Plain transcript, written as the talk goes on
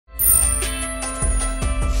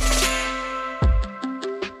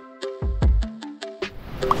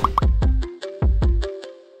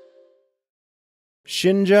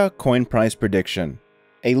SHINJA Coin Price Prediction.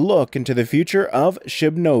 A look into the future of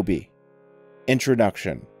shibnobi.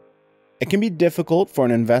 Introduction. It can be difficult for an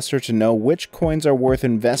investor to know which coins are worth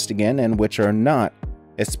investing in and which are not,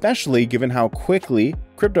 especially given how quickly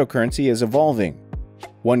cryptocurrency is evolving.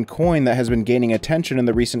 One coin that has been gaining attention in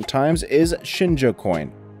the recent times is SHINJA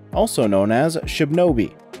coin, also known as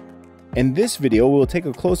shibnobi. In this video, we will take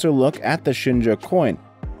a closer look at the SHINJA coin,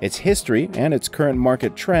 its history, and its current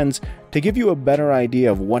market trends to give you a better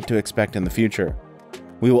idea of what to expect in the future.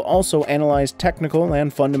 We will also analyze technical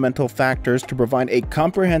and fundamental factors to provide a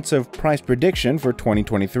comprehensive price prediction for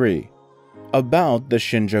 2023. About the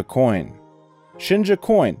SHINJA coin. SHINJA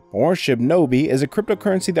coin, or shibnobi, is a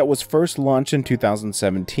cryptocurrency that was first launched in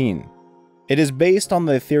 2017. It is based on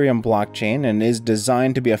the Ethereum blockchain and is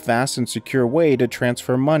designed to be a fast and secure way to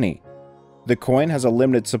transfer money. The coin has a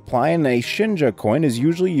limited supply, and a SHINJA coin is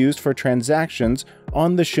usually used for transactions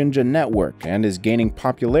on the SHINJA network and is gaining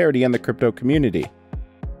popularity in the crypto community.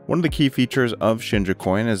 One of the key features of SHINJA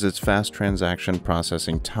coin is its fast transaction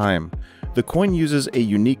processing time. The coin uses a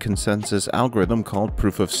unique consensus algorithm called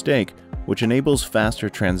proof of stake, which enables faster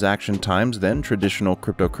transaction times than traditional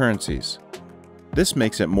cryptocurrencies. This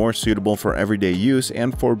makes it more suitable for everyday use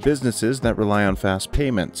and for businesses that rely on fast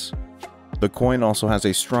payments. The coin also has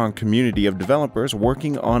a strong community of developers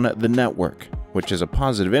working on the network, which is a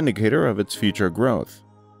positive indicator of its future growth.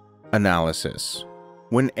 Analysis.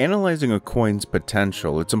 When analyzing a coin's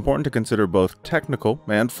potential, it's important to consider both technical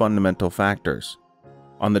and fundamental factors.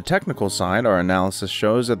 On the technical side, our analysis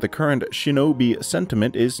shows that the current shibnobi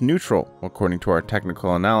sentiment is neutral, according to our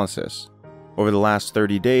technical analysis. Over the last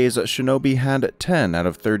 30 days, shibnobi had 10 out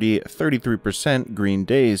of 33% green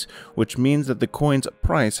days, which means that the coin's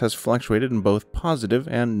price has fluctuated in both positive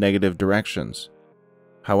and negative directions.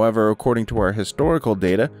 However, according to our historical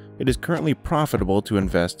data, it is currently profitable to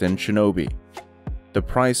invest in shibnobi. The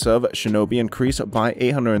price of shibnobi increased by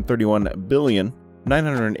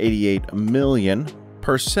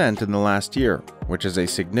 831,988,000,000% in the last year, which is a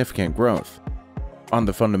significant growth. On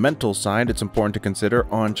the fundamental side, it's important to consider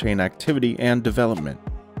on-chain activity and development.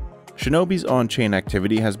 shibnobi's on-chain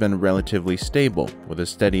activity has been relatively stable, with a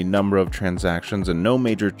steady number of transactions and no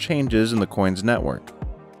major changes in the coin's network.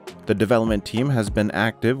 The development team has been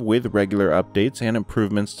active with regular updates and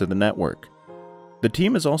improvements to the network. The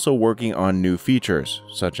team is also working on new features,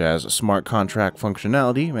 such as smart contract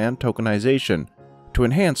functionality and tokenization, to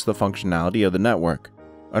enhance the functionality of the network.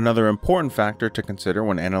 Another important factor to consider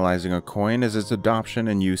when analyzing a coin is its adoption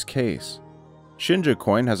and use case. SHINJA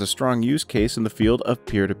coin has a strong use case in the field of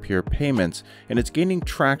peer-to-peer payments, and it's gaining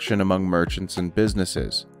traction among merchants and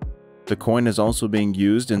businesses. The coin is also being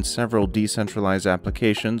used in several decentralized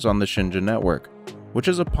applications on the SHINJA network, which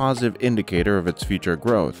is a positive indicator of its future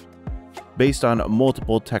growth. Based on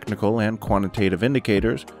multiple technical and quantitative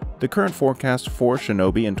indicators, the current forecast for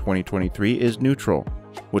shibnobi in 2023 is neutral,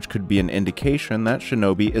 which could be an indication that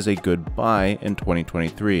shibnobi is a good buy in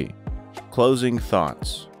 2023. Closing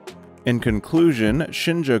thoughts. In conclusion,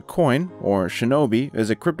 SHINJA coin, or shibnobi, is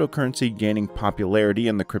a cryptocurrency gaining popularity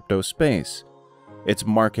in the crypto space. Its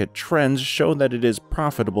market trends show that it is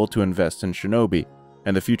profitable to invest in shibnobi,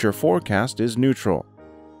 and the future forecast is neutral.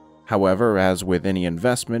 However, as with any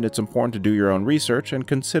investment, it's important to do your own research and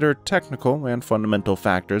consider technical and fundamental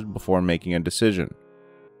factors before making a decision.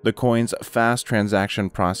 The coin's fast transaction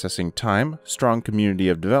processing time, strong community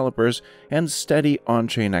of developers, and steady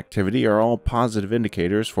on-chain activity are all positive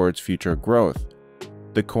indicators for its future growth.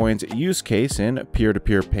 The coin's use case in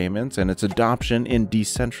peer-to-peer payments and its adoption in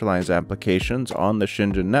decentralized applications on the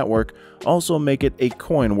SHINJA network also make it a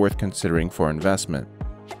coin worth considering for investment.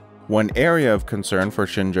 One area of concern for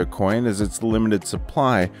SHINJA coin is its limited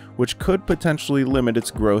supply, which could potentially limit its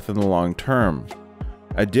growth in the long term.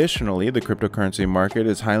 Additionally, the cryptocurrency market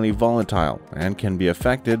is highly volatile and can be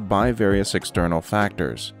affected by various external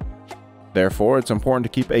factors. Therefore, it's important to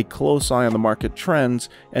keep a close eye on the market trends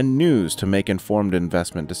and news to make informed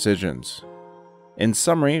investment decisions. In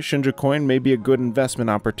summary, SHINJA coin may be a good investment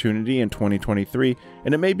opportunity in 2023,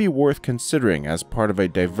 and it may be worth considering as part of a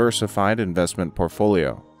diversified investment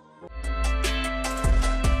portfolio.